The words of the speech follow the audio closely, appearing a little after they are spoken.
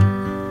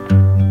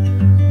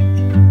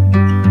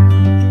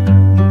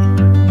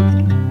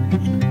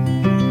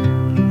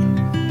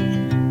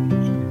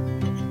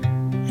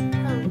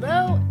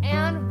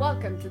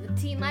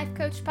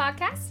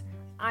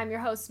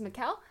host,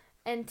 Mikkel,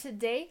 and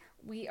today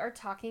we are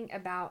talking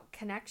about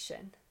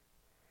connection.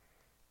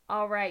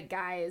 All right,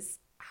 guys,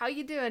 how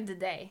you doing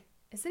today?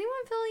 Is anyone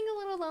feeling a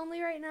little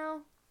lonely right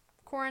now?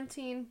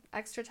 Quarantine,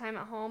 extra time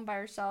at home by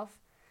yourself?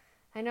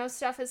 I know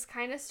stuff is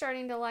kind of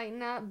starting to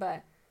lighten up,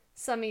 but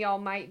some of y'all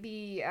might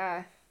be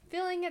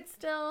feeling it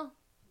still,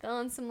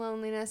 feeling some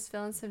loneliness,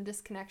 feeling some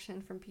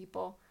disconnection from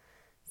people.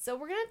 So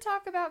we're going to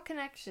talk about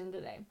connection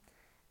today.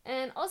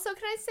 And also,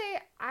 can I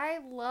say, I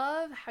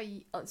love how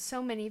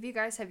so many of you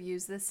guys have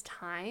used this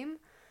time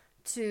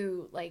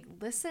to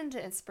listen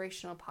to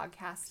inspirational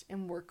podcasts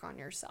and work on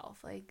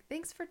yourself.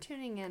 Thanks for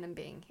tuning in and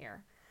being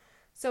here.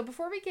 So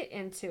before we get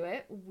into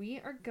it, we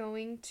are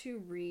going to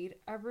read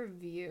a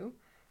review.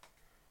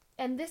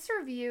 And this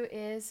review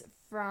is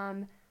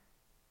from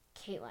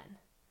Caitlin.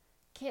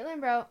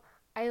 Caitlin wrote,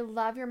 "I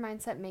love your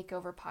Mindset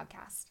Makeover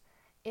podcast.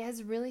 It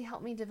has really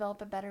helped me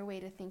develop a better way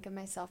to think of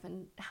myself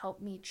and help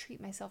me treat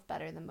myself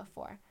better than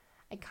before.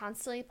 I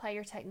constantly apply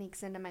your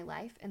techniques into my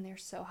life, and they're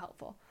so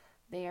helpful.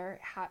 They are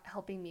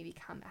helping me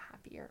become a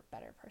happier,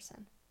 better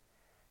person."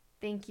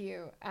 Thank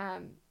you.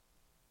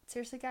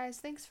 Seriously, guys,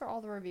 thanks for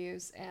all the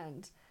reviews.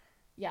 And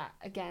yeah,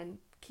 again,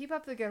 keep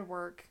up the good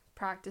work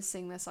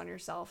practicing this on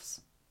yourselves.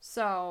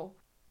 So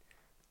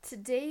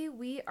today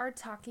we are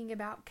talking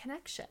about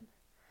connection.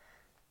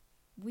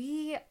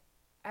 We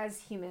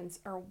as humans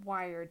are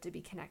wired to be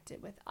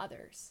connected with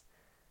others.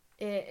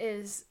 It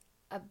is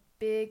a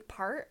big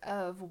part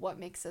of what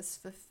makes us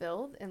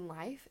fulfilled in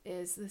life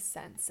is the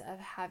sense of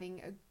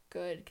having a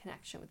good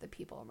connection with the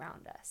people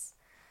around us.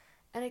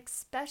 And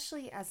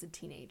especially as a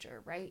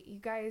teenager, right? You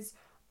guys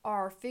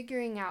are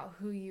figuring out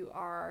who you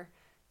are.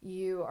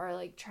 You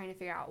are trying to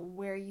figure out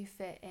where you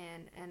fit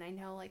in. And I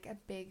know a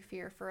big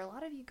fear for a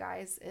lot of you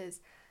guys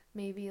is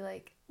maybe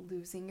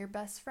losing your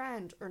best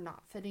friend or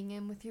not fitting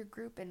in with your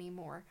group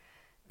anymore,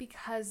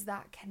 because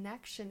that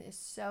connection is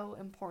so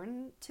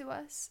important to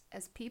us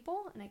as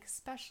people, and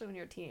especially when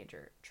you're a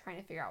teenager trying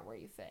to figure out where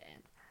you fit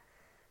in.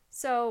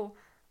 So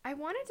I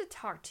wanted to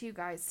talk to you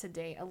guys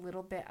today a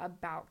little bit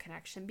about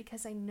connection,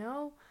 because I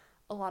know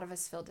a lot of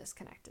us feel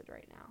disconnected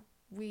right now.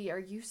 We are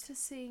used to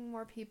seeing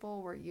more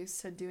people, we're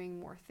used to doing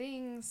more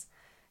things,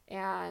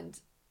 and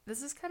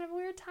this is kind of a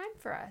weird time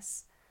for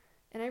us.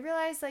 And I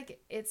realize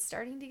it's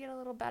starting to get a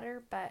little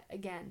better, but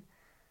again,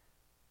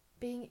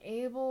 being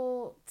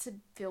able to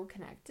feel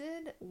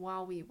connected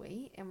while we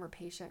wait and we're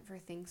patient for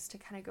things to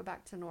kind of go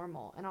back to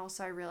normal. And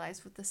also I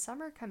realized with the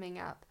summer coming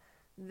up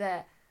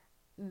that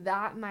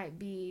might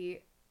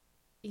be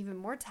even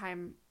more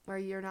time where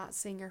you're not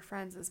seeing your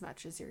friends as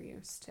much as you're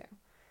used to.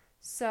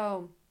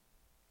 So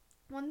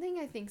one thing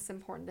I think is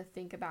important to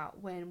think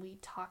about when we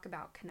talk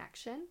about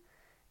connection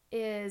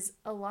is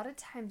a lot of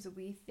times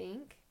we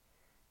think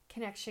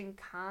connection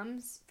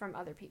comes from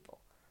other people.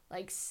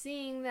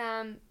 Seeing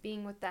them,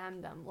 being with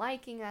them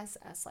liking us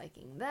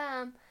liking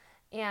them,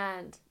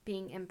 and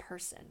being in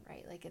person,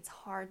 right? It's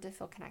hard to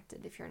feel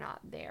connected if you're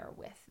not there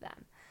with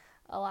them.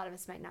 A lot of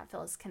us might not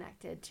feel as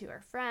connected to our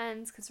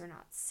friends because we're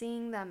not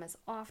seeing them as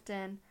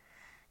often.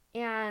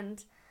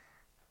 And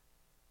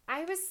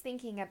I was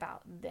thinking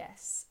about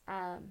this.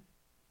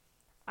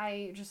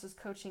 I just was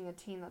coaching a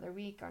teen the other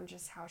week on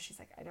just how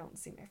she's I don't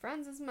see my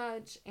friends as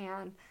much,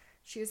 and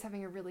she was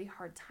having a really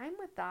hard time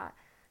with that.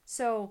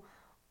 So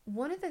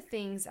one of the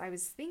things I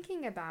was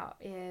thinking about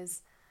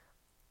is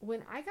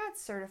when I got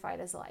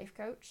certified as a life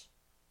coach,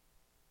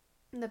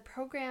 the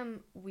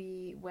program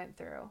we went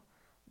through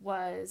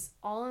was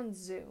all on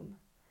Zoom.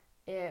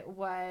 It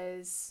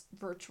was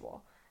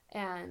virtual.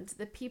 And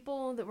the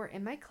people that were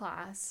in my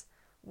class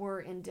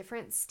were in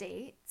different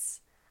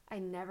states. I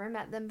never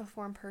met them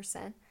before in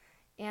person.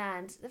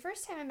 And the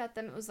first time I met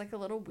them, it was a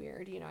little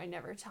weird. I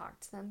never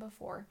talked to them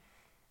before.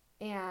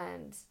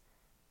 And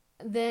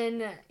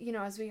then,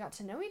 as we got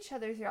to know each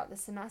other throughout the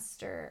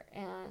semester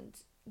and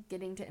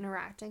getting to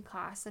interact in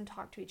class and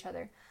talk to each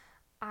other,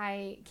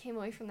 I came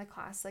away from the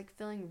class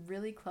feeling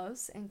really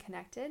close and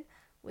connected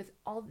with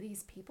all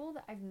these people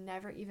that I've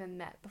never even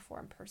met before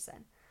in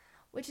person,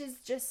 which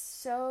is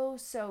just so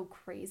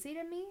crazy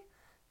to me,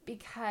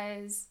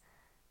 because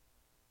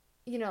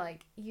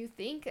you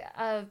think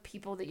of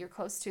people that you're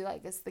close to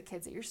as the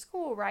kids at your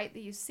school, right,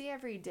 that you see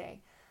every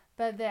day.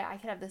 But that I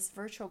could have this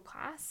virtual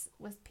class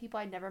with people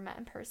I'd never met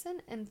in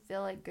person and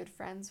feel good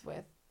friends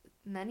with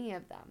many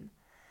of them.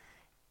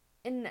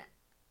 And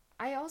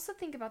I also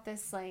think about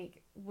this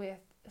with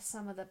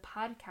some of the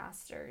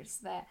podcasters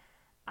that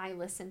I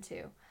listen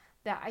to,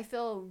 that I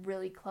feel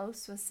really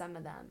close with some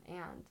of them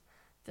and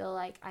feel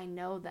I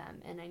know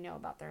them and I know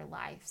about their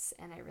lives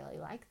and I really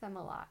like them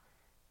a lot.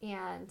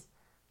 And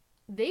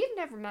they've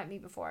never met me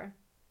before.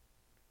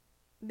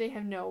 They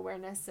have no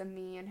awareness of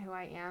me and who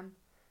I am.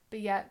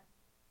 But yet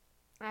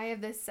I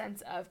have this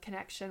sense of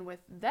connection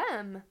with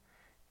them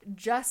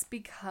just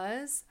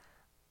because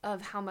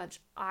of how much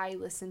I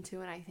listen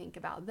to and I think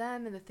about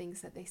them and the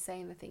things that they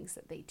say and the things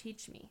that they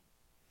teach me.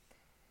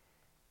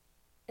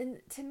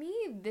 And to me,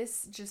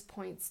 this just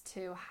points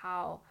to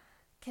how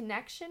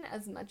connection,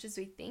 as much as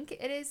we think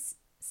it is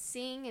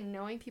seeing and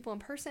knowing people in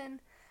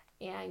person,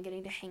 and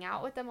getting to hang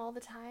out with them all the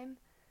time,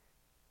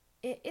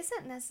 it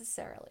isn't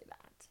necessarily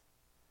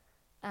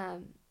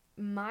that.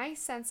 My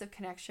sense of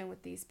connection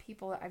with these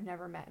people that I've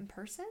never met in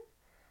person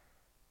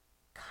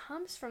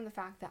comes from the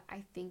fact that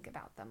I think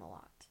about them a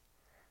lot.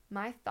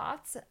 My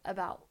thoughts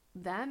about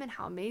them and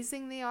how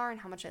amazing they are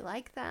and how much I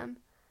like them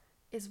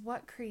is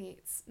what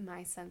creates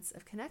my sense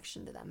of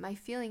connection to them. My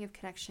feeling of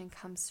connection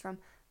comes from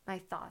my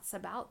thoughts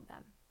about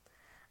them.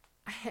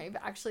 I've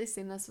actually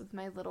seen this with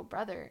my little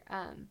brother.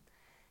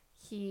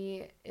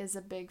 He is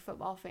a big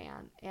football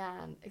fan,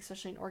 and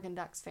especially an Oregon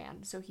Ducks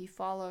fan. So he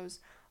follows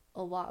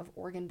a lot of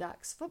Oregon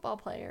Ducks football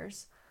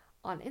players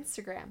on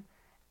Instagram.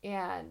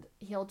 And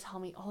he'll tell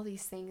me all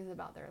these things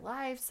about their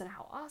lives and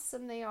how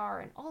awesome they are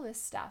and all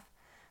this stuff.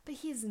 But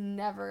he's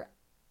never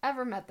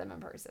ever met them in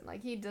person.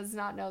 Like, he does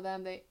not know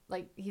them.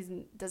 He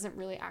doesn't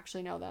really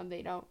actually know them.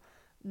 They don't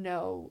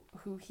know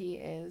who he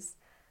is.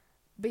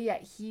 But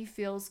yet he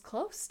feels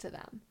close to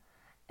them.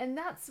 And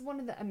that's one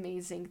of the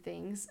amazing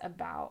things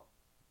about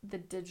the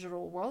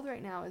digital world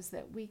right now, is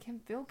that we can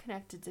feel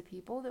connected to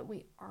people that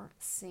we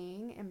aren't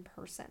seeing in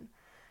person.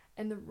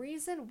 And the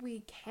reason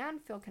we can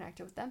feel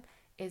connected with them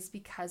is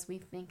because we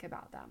think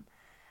about them.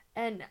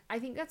 And I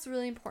think that's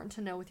really important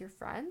to know with your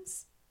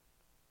friends,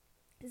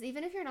 is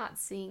even if you're not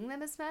seeing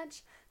them as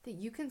much, that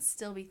you can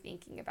still be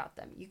thinking about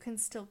them. You can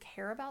still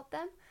care about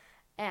them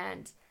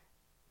and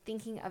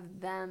thinking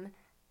of them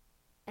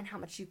and how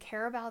much you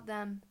care about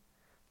them.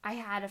 I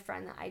had a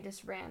friend that I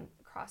just ran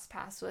cross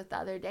paths with the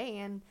other day,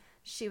 and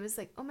she was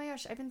like, oh my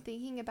gosh, I've been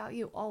thinking about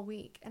you all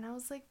week. And I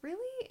was like,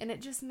 really? And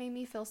it just made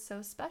me feel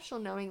so special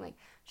knowing like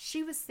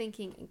she was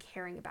thinking and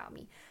caring about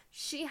me.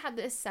 She had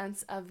this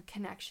sense of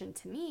connection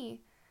to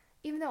me,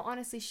 even though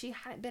honestly she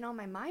hadn't been on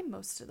my mind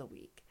most of the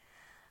week.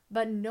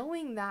 But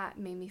knowing that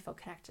made me feel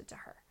connected to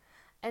her.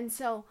 And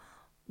so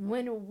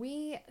when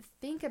we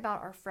think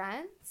about our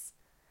friends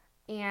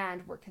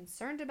and we're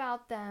concerned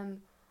about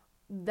them,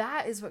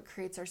 that is what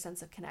creates our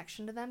sense of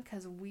connection to them,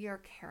 because we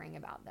are caring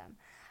about them.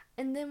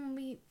 And then when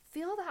we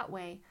feel that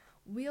way,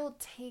 we'll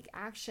take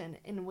action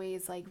in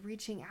ways like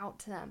reaching out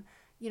to them.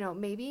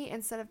 Maybe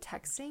instead of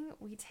texting,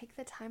 we take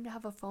the time to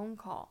have a phone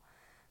call.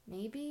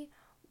 Maybe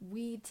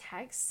we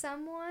text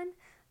someone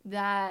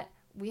that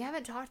we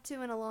haven't talked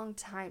to in a long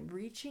time,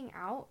 reaching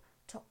out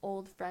to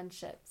old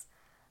friendships.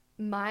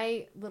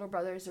 My little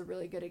brother is a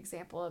really good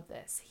example of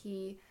this.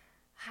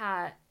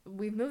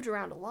 We've moved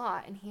around a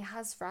lot, and he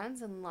has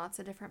friends in lots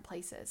of different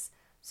places.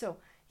 So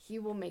he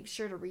will make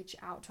sure to reach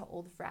out to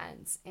old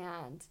friends,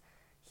 and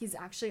he's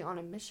actually on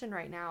a mission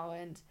right now,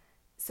 and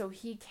so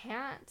he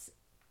can't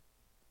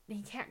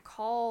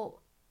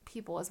call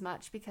people as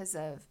much because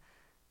of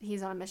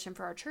he's on a mission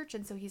for our church,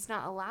 and so he's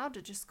not allowed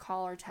to just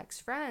call or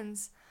text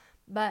friends,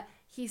 but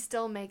he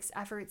still makes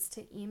efforts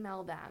to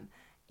email them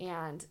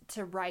and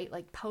to write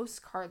like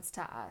postcards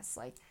to us.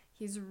 Like,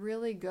 he's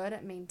really good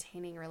at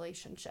maintaining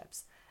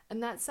relationships.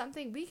 And that's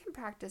something we can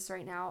practice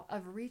right now,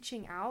 of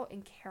reaching out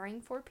and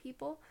caring for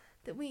people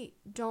that we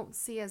don't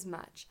see as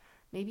much.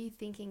 Maybe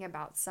thinking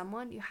about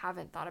someone you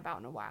haven't thought about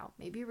in a while.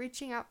 Maybe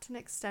reaching out to an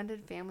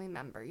extended family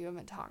member you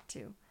haven't talked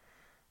to.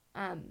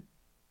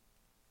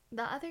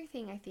 The other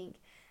thing I think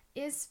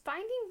is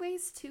finding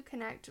ways to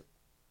connect,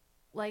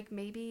 like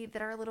maybe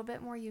that are a little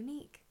bit more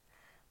unique.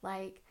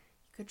 Like,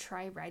 you could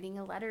try writing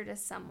a letter to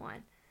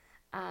someone.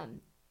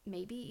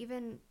 Maybe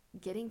even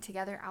getting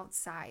together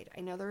outside.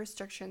 I know the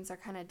restrictions are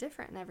kind of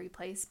different in every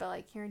place, but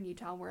like here in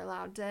Utah, we're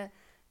allowed to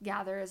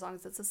gather as long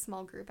as it's a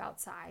small group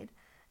outside.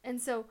 And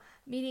so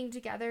meeting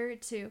together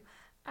to,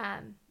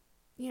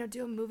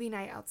 do a movie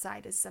night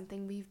outside is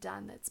something we've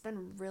done that's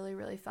been really,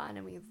 really fun,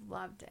 and we've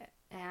loved it.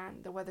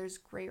 And the weather's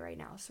great right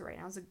now, so right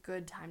now is a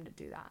good time to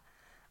do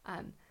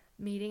that.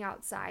 Meeting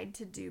outside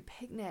to do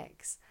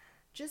picnics,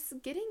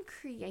 just getting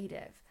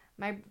creative.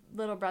 My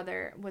little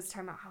brother was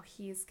talking about how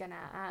he's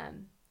gonna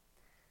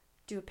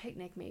do a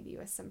picnic maybe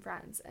with some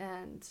friends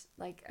and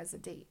like as a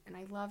date, and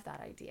I love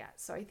that idea.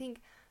 So I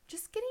think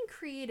just getting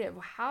creative.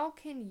 How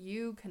can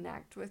you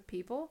connect with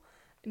people?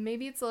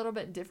 Maybe it's a little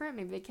bit different.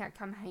 Maybe they can't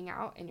come hang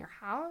out in your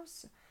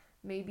house.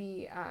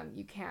 Maybe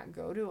you can't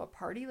go to a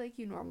party like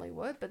you normally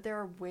would, but there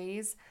are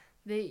ways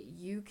that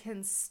you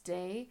can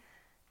stay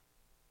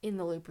in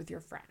the loop with your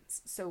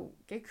friends. So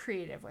get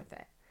creative with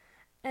it.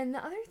 And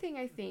the other thing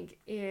I think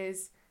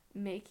is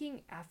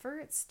making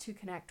efforts to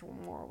connect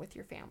more with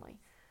your family.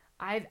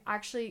 I've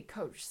actually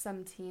coached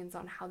some teens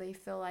on how they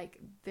feel like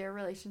their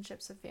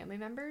relationships with family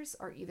members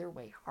are either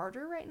way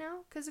harder right now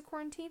because of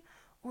quarantine,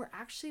 or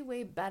actually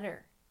way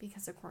better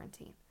because of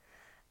quarantine.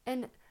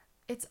 And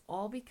it's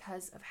all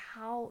because of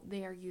how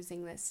they are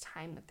using this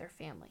time with their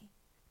family.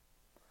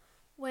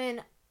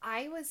 When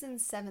I was in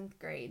 7th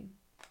grade,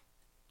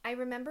 I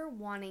remember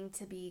wanting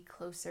to be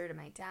closer to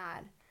my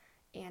dad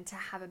and to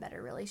have a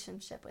better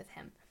relationship with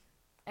him.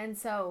 And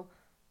so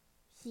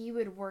he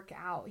would work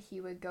out, he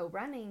would go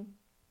running,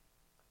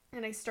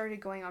 and I started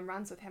going on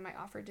runs with him. I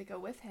offered to go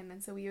with him,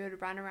 and so we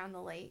would run around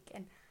the lake,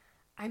 and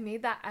I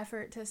made that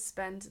effort to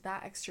spend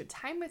that extra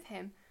time with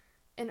him,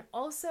 and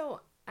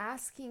also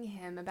asking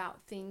him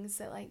about things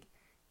that like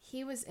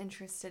he was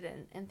interested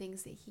in and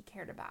things that he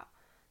cared about.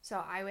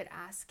 So I would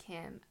ask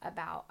him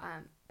about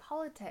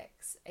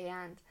politics,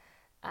 and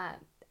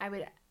I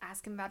would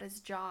ask him about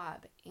his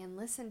job and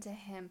listen to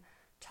him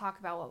talk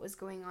about what was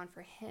going on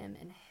for him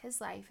and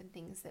his life and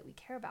things that we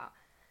care about.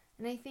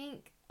 And I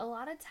think a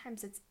lot of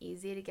times it's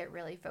easy to get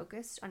really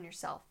focused on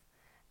yourself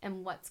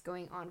and what's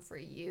going on for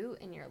you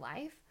in your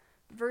life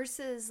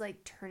versus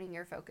like turning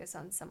your focus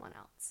on someone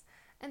else.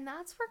 And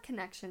that's where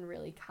connection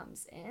really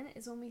comes in,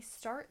 is when we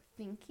start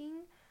thinking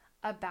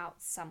about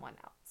someone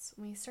else.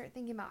 When we start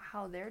thinking about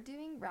how they're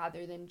doing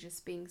rather than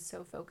just being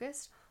so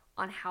focused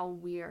on how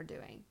we are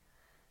doing.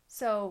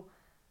 So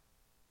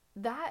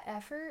that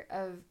effort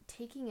of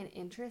taking an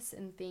interest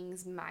in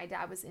things my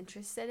dad was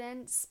interested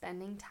in,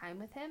 spending time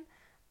with him,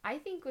 I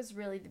think was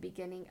really the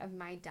beginning of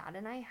my dad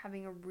and I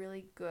having a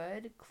really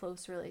good,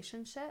 close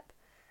relationship.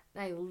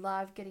 And I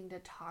love getting to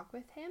talk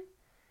with him.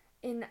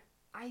 And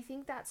I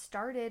think that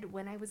started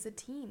when I was a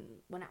teen,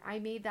 when I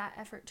made that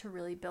effort to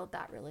really build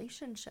that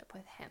relationship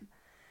with him.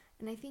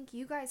 And I think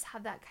you guys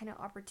have that kind of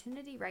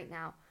opportunity right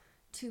now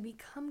to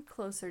become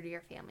closer to your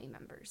family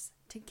members,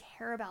 to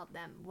care about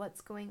them,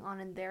 what's going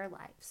on in their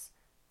lives,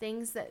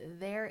 things that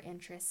they're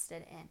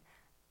interested in.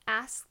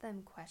 Ask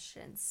them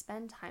questions,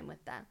 spend time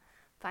with them.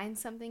 Find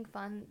something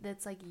fun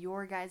that's like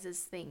your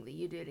guys' thing that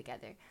you do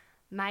together.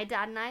 My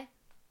dad and I,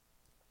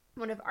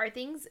 one of our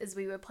things is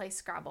we would play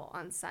Scrabble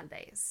on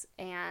Sundays,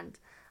 and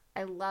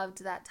I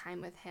loved that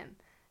time with him.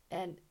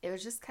 And it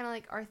was just kind of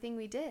like our thing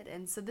we did.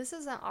 And so this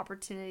is an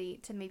opportunity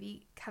to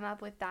maybe come up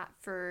with that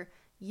for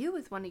you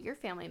with one of your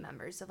family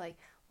members, of like,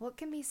 what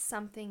can be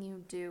something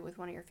you do with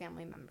one of your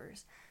family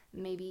members?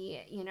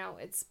 Maybe,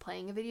 it's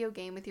playing a video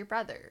game with your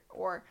brother,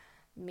 or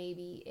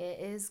maybe it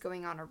is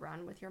going on a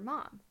run with your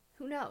mom.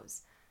 Who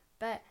knows?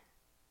 But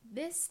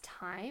this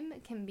time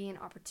can be an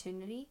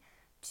opportunity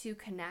to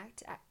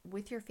connect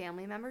with your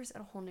family members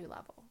at a whole new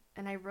level.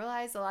 And I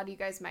realize a lot of you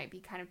guys might be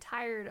kind of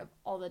tired of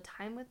all the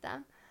time with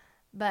them,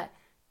 but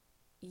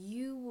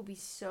you will be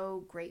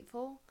so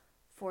grateful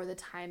for the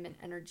time and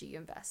energy you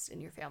invest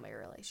in your family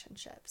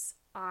relationships.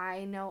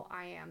 I know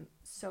I am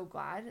so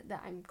glad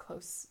that I'm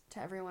close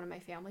to everyone in my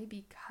family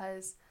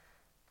because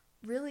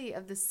really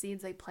of the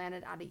seeds I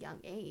planted at a young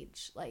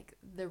age, like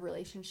the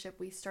relationship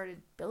we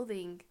started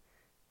building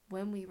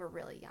when we were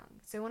really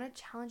young. So I want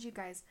to challenge you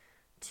guys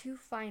to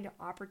find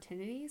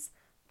opportunities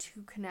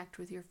to connect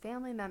with your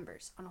family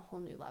members on a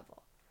whole new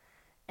level.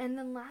 And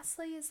then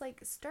lastly is like,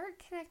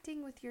 start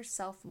connecting with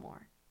yourself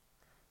more,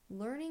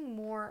 learning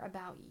more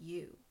about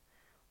you.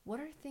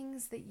 What are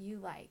things that you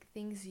like,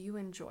 things you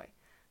enjoy?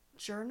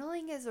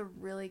 Journaling is a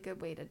really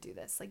good way to do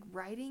this. Like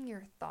writing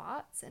your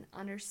thoughts and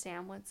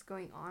understand what's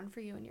going on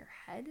for you in your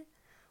head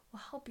will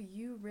help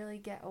you really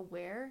get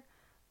aware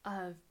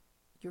of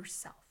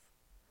yourself.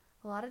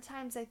 A lot of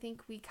times I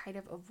think we kind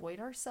of avoid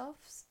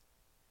ourselves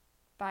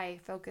by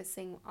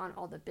focusing on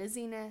all the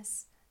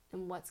busyness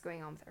and what's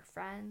going on with our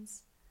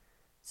friends.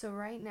 So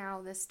right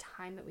now, this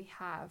time that we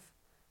have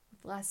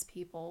with less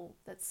people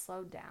that's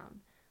slowed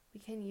down, we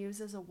can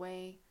use as a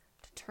way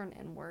to turn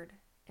inward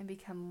and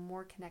become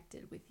more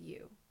connected with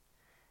you.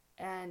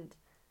 And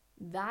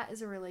that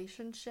is a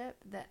relationship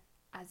that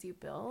as you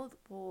build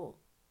will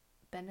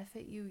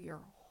benefit you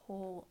your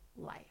whole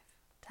life,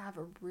 to have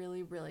a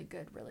really, really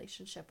good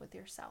relationship with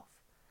yourself.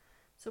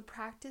 So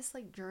practice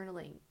like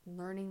journaling,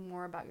 learning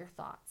more about your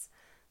thoughts,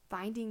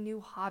 finding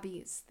new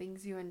hobbies,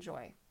 things you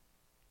enjoy,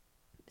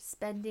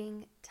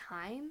 spending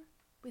time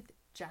with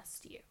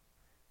just you.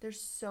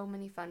 There's so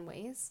many fun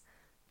ways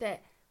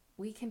that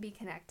we can be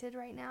connected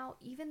right now,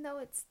 even though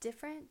it's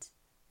different.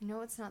 I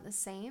know it's not the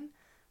same,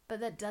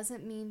 but that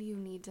doesn't mean you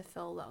need to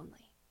feel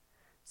lonely.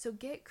 So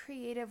get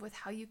creative with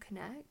how you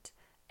connect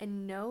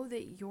and know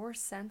that your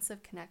sense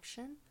of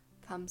connection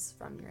comes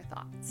from your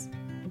thoughts.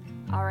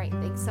 All right,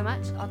 thanks so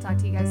much. I'll talk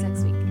to you guys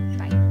next week.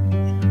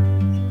 Bye.